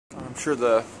sure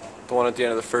the one at the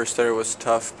end of the first there was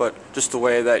tough, but just the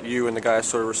way that you and the guys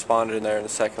sort of responded in there in the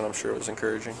second, I'm sure it was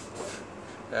encouraging.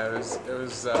 Yeah, it was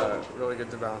really good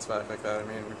to bounce back like that. I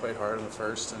mean, we played hard in the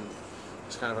first, and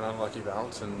it's kind of an unlucky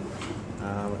bounce, and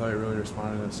we thought we really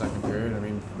responded in the second period. I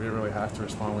mean, we didn't really have to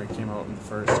respond. We came out in the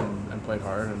first and played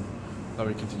hard, and thought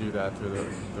we could continue that through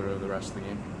the rest of the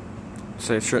game.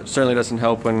 So it certainly doesn't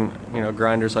help when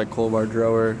grinders like Cole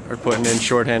Bardreau are putting in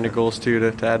shorthanded goals too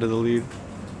to add to the lead.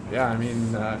 Yeah, I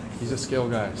mean he's a skill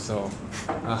guy, so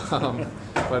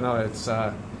but no, it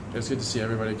was good to see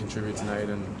everybody contribute tonight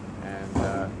and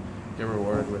get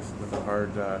rewarded with a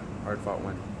hard fought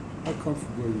win. How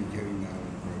comfortable are you getting now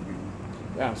with rugby?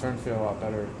 Yeah, I'm starting to feel a lot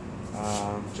better,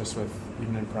 just with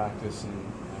even in practice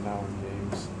and now in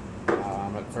games.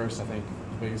 At first, I think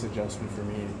the biggest adjustment for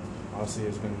me, honestly,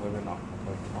 has been living on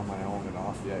my own and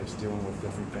off the ice, dealing with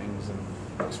different things and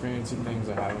experiencing things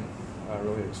I haven't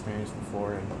really experienced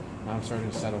before. And now I'm starting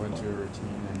to settle into a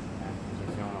routine and things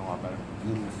are feeling a lot better.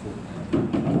 Number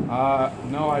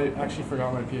 4. No, I actually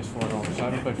forgot my PS4 at home, so I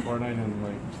haven't played Fortnite in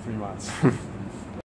like 3 months.